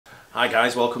Hi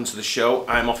guys, welcome to the show.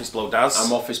 I'm Office Bloke Daz.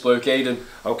 I'm Office Bloke Aidan.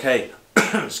 Okay,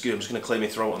 excuse me, I'm just going to clear my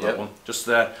throat on that one. Just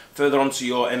further on to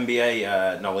your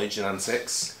NBA knowledge and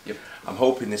antics. Yep. I'm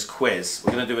hoping this quiz,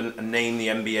 we're going to do a name the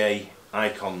NBA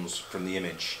icons from the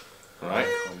image. Alright?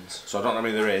 So I don't know how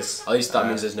many there is. At least that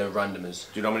means there's no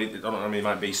randomers. Do you know how many? I don't know how many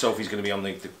might be. Sophie's going to be on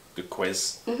the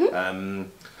quiz.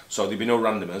 So there'll be no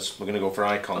randomers. We're going to go for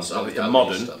icons.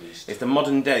 If the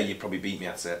modern day, you'd probably beat me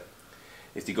at it.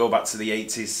 If you go back to the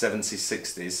 80s, 70s,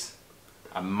 60s,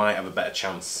 I might have a better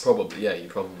chance. Probably, yeah, you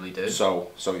probably do.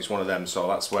 So it's one of them. So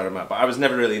that's where I'm at. But I was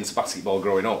never really into basketball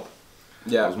growing up.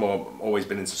 Yeah. I was always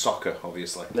been into soccer,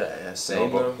 obviously. Yeah, same.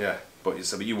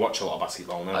 But you watch a lot of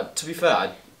basketball now. To be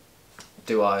fair,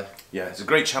 do I? Yeah, it's a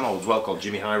great channel as well called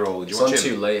Jimmy High Roller. It's on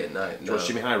too late at night. Do you watch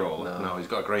Jimmy High Roller? No, he's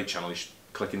got a great channel. You should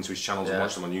click into his channels and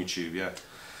watch them on YouTube. Yeah.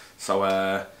 So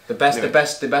the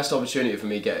best opportunity for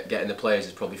me getting the players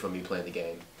is probably from me playing the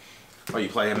game. Oh, you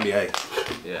play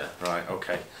NBA? Yeah. Right.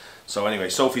 Okay. So anyway,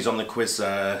 Sophie's on the quiz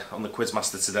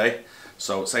master today.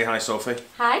 So say hi, Sophie.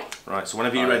 Hi. Right. So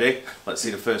whenever you're ready, let's see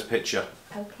the first picture.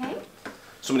 Okay.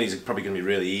 Some of these are probably going to be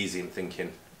really easy. I'm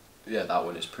thinking. Yeah, that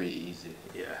one is pretty easy.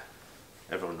 Yeah.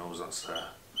 Everyone knows that's.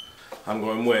 I'm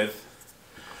going with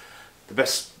the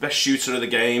best shooter of the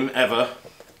game ever.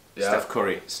 Yeah. Steph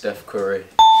Curry. Steph Curry.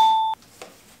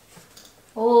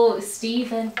 Oh,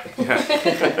 Stephen.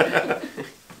 Yeah.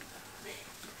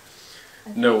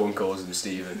 No one calls him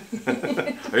Stephen. I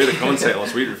heard a commentator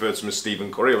last week referred to him as Stephen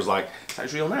Curry. I was like, is that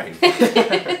his real name? I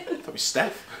thought it was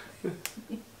Steph.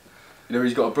 You know,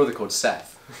 he's got a brother called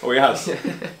Seth. Oh, he has?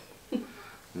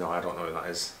 No, I don't know who that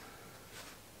is.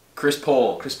 Chris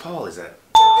Paul. Chris Paul, is it?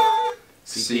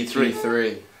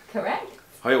 CP3. Correct.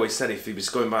 I always said if he was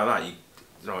going by that, you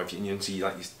know, if you're into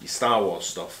like your Star Wars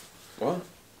stuff. What?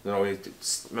 You know,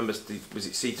 remember, was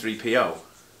it C3PO?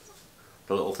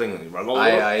 The little thing that you run.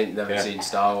 I ain't never seen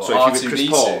Star Wars. So if you were Chris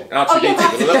Paul,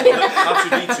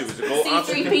 R2D2 was a gold.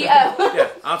 C3PO. Yeah,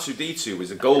 R2D2 was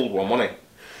a gold one, wasn't it?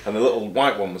 And the little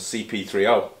white one was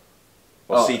CP3O.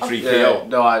 Or C3PO. Yeah,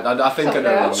 no, I think I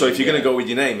know. So if you're going to go with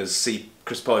your name as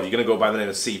Chris Paul, if you're going to go by the name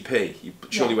of CP, you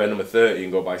surely wear number 30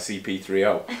 and go by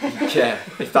CP3O. Yeah,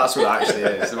 if that's what it actually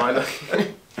is. Am I not?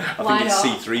 I think it's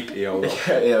C3PO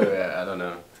though. Yeah, I don't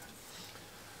know.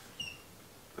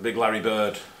 The big Larry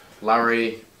Bird. Larry.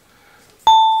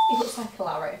 He looks like a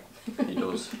Larry. He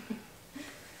does.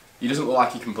 He doesn't look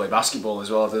like he can play basketball as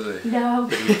well, does he? No.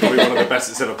 He's probably one of the best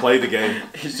that's ever played the game.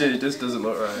 He just doesn't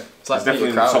look right. It's like definitely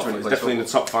in the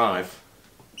top 5.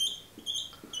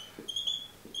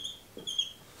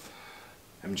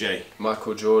 MJ.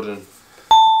 Michael Jordan.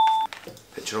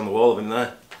 Picture on the wall of him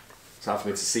there. It's hard for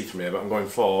me to see from here, but I'm going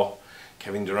for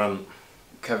Kevin Durant.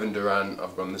 Kevin Durant,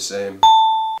 I've gone the same.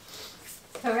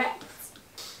 Correct.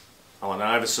 Allen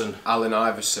Iverson. Allen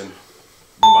Iverson.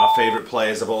 One of our favourite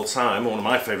players of all time, one of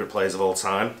my favourite players of all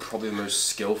time. Probably the most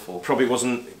skillful. Probably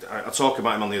wasn't, I talk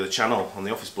about him on the other channel, on the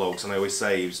Office Blokes, and I always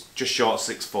say he was just short of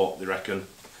 6 foot, they reckon.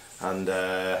 And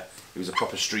he was a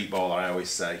proper street baller, I always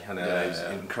say. And he was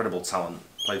an incredible talent.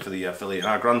 Played for the affiliate.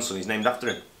 Our grandson, he's named after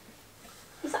him.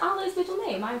 Is that Allen's middle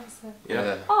name, Iverson?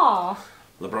 Yeah. Aww.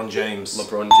 LeBron James.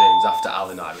 LeBron James after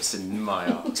Allen Iverson, in my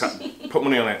heart. Put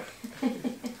money on it.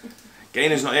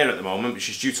 Gaynor's not here at the moment, but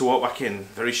she's due to walk back in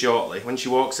very shortly. When she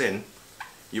walks in,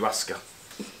 you ask her.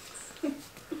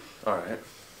 Alright.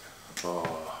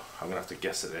 Oh, I'm going to have to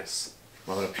guess at this.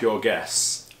 I'm having a pure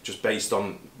guess, just based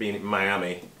on being in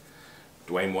Miami.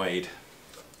 Dwayne Wade.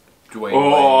 Dwayne Wade.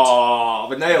 Oh,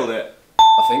 but nailed it.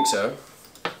 I think so.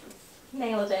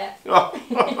 Nailed it. I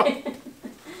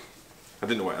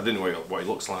didn't know what he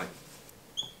looks like.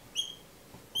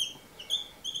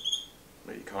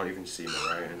 Mate, you can't even see my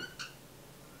writing.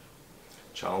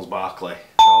 Charles Barkley.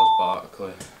 Charles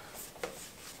Barkley.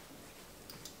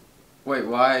 Wait,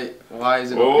 why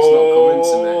is it not, it's not coming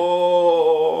to me?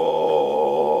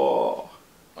 Oh,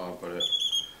 I've got it.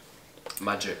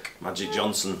 Magic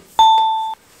Johnson.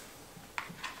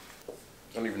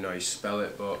 I don't even know how you spell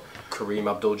it, but Kareem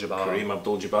Abdul-Jabbar. Kareem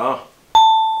Abdul-Jabbar.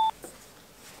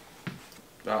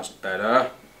 That's better.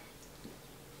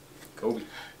 Kobe.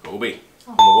 Kobe.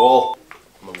 On the wall.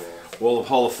 On the wall. Wall of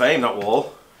Hall of Fame, that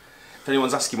wall. If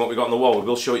anyone's asking what we got on the wall, we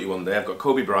will show it you one day. I've got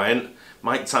Kobe Bryant,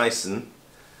 Mike Tyson,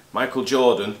 Michael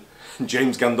Jordan, and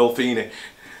James Gandolfini.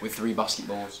 With 3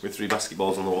 basketballs. With 3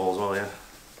 basketballs on the wall as well, yeah.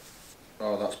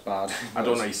 Oh, that's bad. I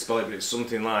don't know how you spell it, but it's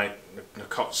something like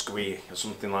Nakotskwi or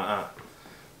something like that.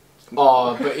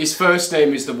 Oh, but his first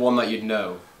name is the one that you'd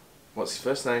know. What's his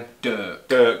first name? Dirk.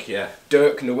 Dirk, yeah.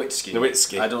 Dirk Nowitzki.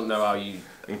 Nowitzki. I don't know how you...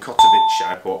 And Kotovic,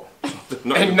 I put.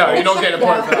 No, you're not getting a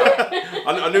point for that.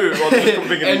 I knew it was, I just couldn't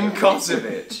think of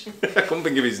Kotovic. I couldn't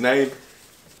think of his name.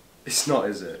 It's not,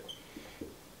 is it?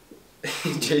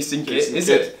 Jason Kidd. Jason Is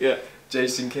Kidd, it? Yeah.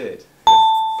 Jason Kidd.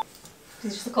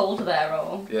 He's just older there,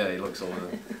 or? Yeah, he looks older.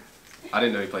 I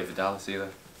didn't know he played for Dallas either.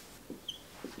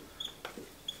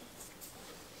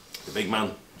 The big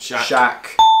man. Shaq. Shaq.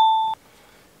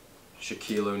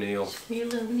 Shaquille O'Neal.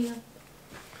 Shaquille O'Neal.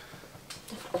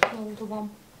 Definitely older one.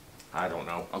 I don't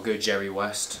know. I'll go Jerry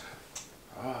West.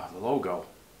 Ah, the logo.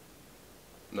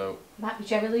 No. Might be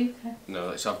Jerry Luca. No,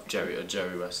 let's have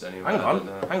Jerry West anyway. Hang I on, don't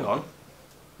know. hang on.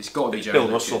 It's got to be Jerry Bill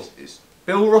Lucas. Russell. It's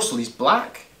Bill Russell, he's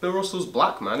black. Bill Russell's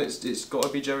black, man. It's got to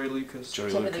be Jerry Lucas.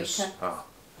 Jerry Jerry Lucas. Lucas. Ah,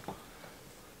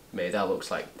 Mate, that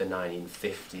looks like the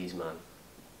 1950s, man.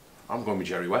 I'm going with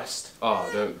Jerry West. Oh,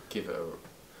 don't give it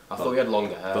a... I thought he had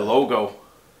longer hair. The logo.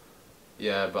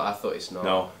 Yeah, but I thought it's not.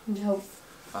 No. No.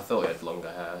 I thought he had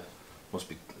longer hair. Must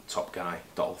be the top guy.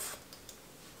 Dolph.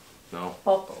 No.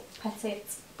 Bob Pettit.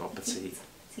 Bob Petit.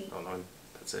 I don't know him.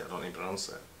 Petit, I don't even pronounce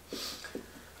it.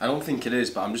 I don't think it is,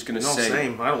 but I'm just going to No, say...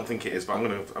 same. I don't think it is, but I'm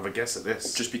going to have a guess at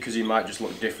this. Just because he might just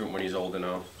look different when he's older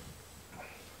now.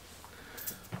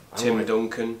 I'm Tim going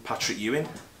Duncan. Patrick Ewing.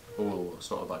 Oh,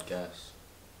 that's not a bad guess.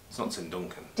 It's not Tim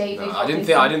Duncan. David No,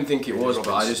 Robinson. I didn't think it David was, but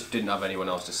I Robinson. just didn't have anyone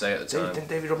else to say at the time. Didn't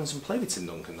David Robinson play with Tim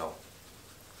Duncan though?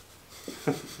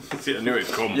 I knew it'd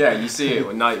come. Yeah, you see it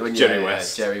when Jerry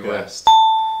West. Jerry Yeah. West.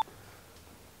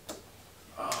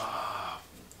 Oh,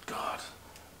 God.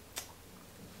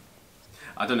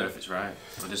 I don't know if it's right.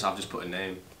 I've just put a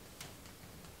name.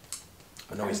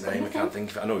 I know his name, I can't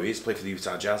think of it. I know who he is, played for the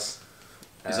Utah Jazz.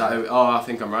 Is that who, oh, I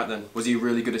think I'm right then. Was he a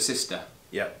really good assister?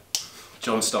 Yeah.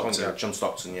 John Stockton. John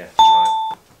Stockton, yeah, he's right.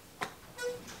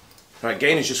 Right,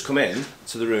 Gainer's just come in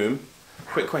to the room.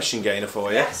 Quick question, Gainer, for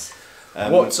you. Yes.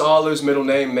 What's Arlo's middle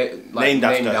name? Named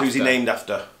after. Who's he named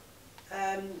after?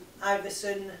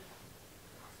 Iverson,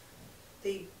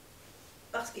 the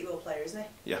basketball player, isn't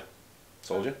he? Yeah.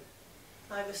 Told you.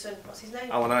 Iverson, what's his name?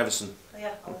 Alan Iverson. Oh,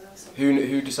 yeah, Alan Iverson.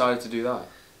 Who decided to do that?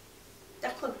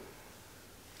 Declan.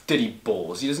 Did he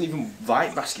balls? He doesn't even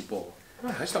like basketball.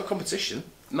 Right, it's not a competition.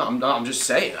 No, I'm just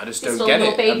saying. I just It's don't still get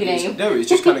your it. baby It's- name. No, it's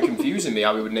just kind of confusing me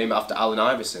how he would name it after Allen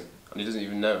Iverson, and he doesn't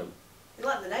even know. You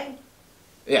like the name?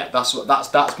 Yeah, that's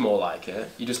more like it.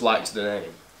 He just likes the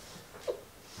name.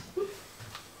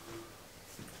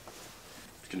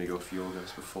 Just gonna go for your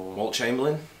guys before Walt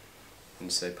Chamberlain.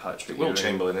 and say Patrick. Wilt Ewing.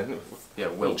 Chamberlain, isn't it? Yeah,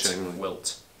 Wilt Wilt. Chamberlain.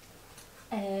 Wilt.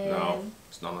 No,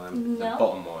 it's none of them. The No.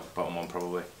 bottom one. Bottom one,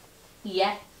 probably.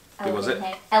 Yeah. Who was it?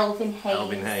 Elvin Hayes.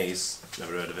 Alvin Hayes.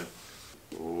 Never heard of him.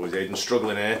 Oh, is Aidan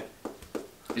struggling here?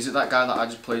 Is it that guy that I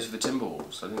just plays for the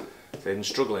Timberwolves? Is Aidan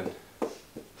struggling?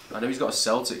 I know he's got a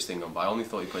Celtics thing on, but I only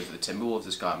thought he played for the Timberwolves.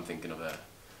 This guy I'm thinking of there.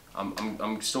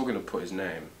 I'm still gonna put his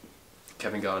name.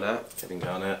 Kevin Garnett. Kevin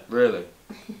Garnett. Really?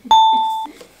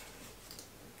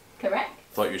 Correct.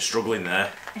 Thought you were struggling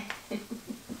there.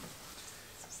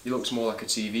 He looks more like a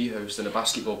TV host than a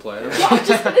basketball player. Yeah, I was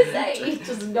just going to say, he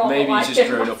does not Maybe like he's just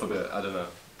him. grown up a bit. I don't know.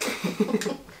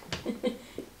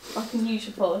 Like a news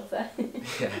reporter.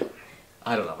 Yeah.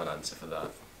 I don't have an answer for that.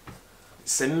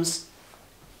 Sims?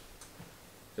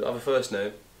 Do you have a first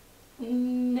name?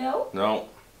 No. No.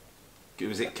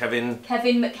 Was it Kevin?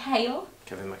 Kevin McHale.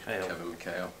 Kevin McHale. Kevin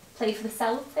McHale. Played for the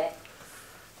Celtics.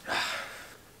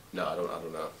 No, I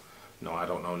don't know. No, I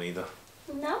don't know neither.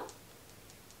 No.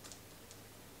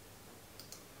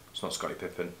 It's not Scottie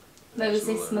Pippen.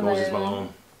 Moses Malone. Moses Malone.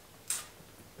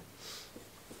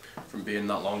 From being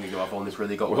that long ago, I've only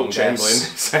really got Wilt one Chamberlain.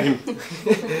 guess. Same.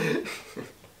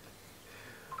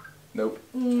 Nope.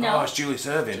 No. Oh, it's Julius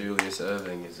Erving. Julius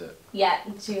Erving, is it? Yeah,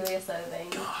 Julius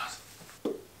Erving. God.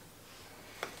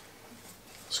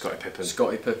 Scottie Pippen.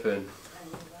 Scottie Pippen.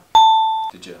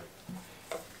 Did you?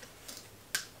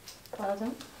 Well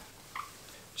done.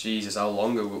 Jesus, how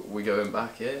long are we going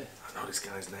back here? I know this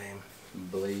guy's name.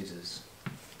 Blazers.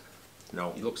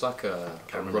 No. He looks like a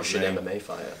Can't remember his Russian name. MMA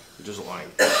fighter. He doesn't like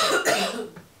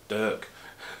Dirk.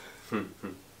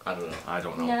 I don't know. I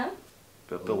don't know. No.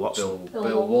 Bill Watson.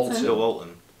 Bill Walton. Bill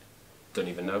Walton. Don't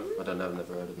even know. I don't know. I've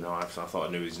never heard of him. No, I thought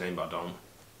I knew his name, but I don't.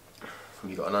 Have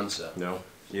you got an answer? No.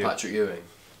 You? Patrick Ewing.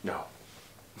 No.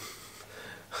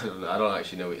 I don't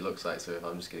actually know what he looks like, so if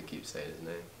I'm just gonna keep saying his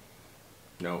name.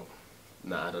 No.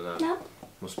 Nah, I don't know. No.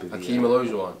 Must be the... Hakeem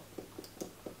Olajuwon.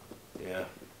 Yeah.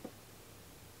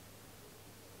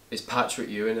 Is Patrick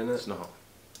Ewing in it? It's not.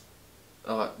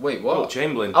 Oh, wait, what? Wilt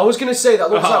Chamberlain. I was gonna say that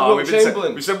looks like Wilt we've been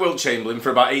Chamberlain. we said Wilt Chamberlain for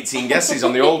about 18 guesses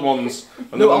on the old ones.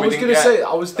 And the No, one I we was didn't gonna get. say.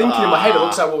 I was thinking in my head it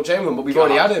looks like Wilt Chamberlain, but we've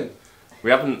already had him.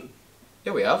 We haven't.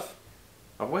 Yeah, we have.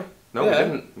 Have we? No, Yeah.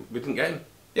 we didn't. We didn't get him.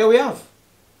 Yeah, we have.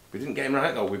 We didn't get him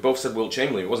right though. We both said Wilt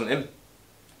Chamberlain. It wasn't him. It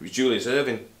was Julius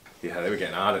Erving. Yeah, they were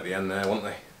getting hard at the end there, weren't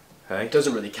they? Hey. It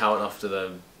doesn't really count after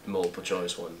the multiple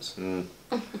choice ones.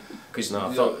 Because No, I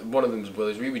I thought- thought one of them's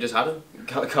Willis Reed. We just had him.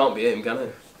 Can't be him, can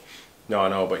it? No, I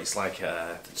know, but it's like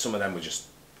some of them were just.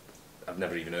 I've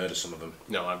never even heard of some of them.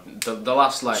 No, the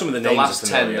last like Some of the the names last are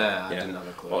familiar, 10 there, I yeah. didn't have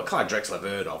a clue. Well, Clyde Drexler I've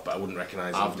heard of, but I wouldn't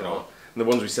recognise him. I've You know. not. And the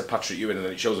ones we said Patrick Ewing, and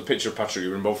then it shows a picture of Patrick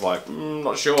Ewing, and both like,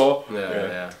 not sure.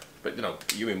 Yeah. But you know,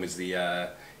 Ewing was the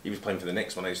he was playing for the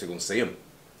Knicks when I used to go and see him,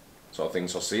 sort of thing.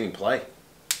 So I've seen him play.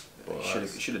 But Should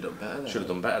have done better. There. should have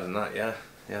done better than that. Yeah,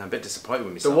 yeah. I'm a bit disappointed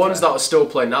with The myself. ones there. that are still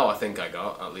playing now, I think I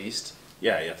got at least.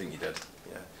 Yeah, I think you did.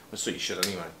 Yeah, well, so you should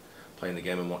anyway. Playing the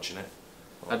game and watching it.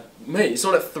 Mate, it's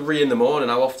on at 3 in the morning.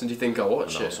 How often do you think I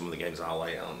watch I know it? some of the games are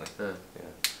late, aren't they? Yeah.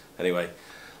 Yeah. Anyway,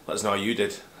 let us know how you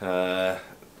did.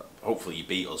 Hopefully you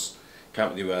beat us.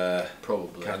 Can't do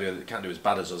Probably. can't do as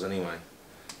bad as us anyway.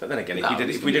 But then again, No,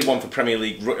 if we did one for Premier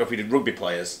League, if we did rugby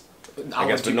players, I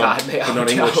would for do bad, mate. for I would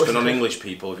non-English doubt for it. non-English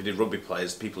people, if we did rugby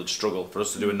players, people would struggle. For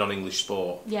us to do a non-English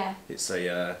sport, Yeah. it's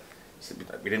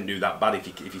we didn't do that bad if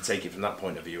you take it from that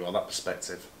point of view or that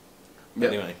perspective. But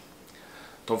Yep. anyway,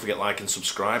 don't forget like and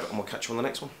subscribe, and we'll catch you on the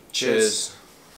next one. Cheers.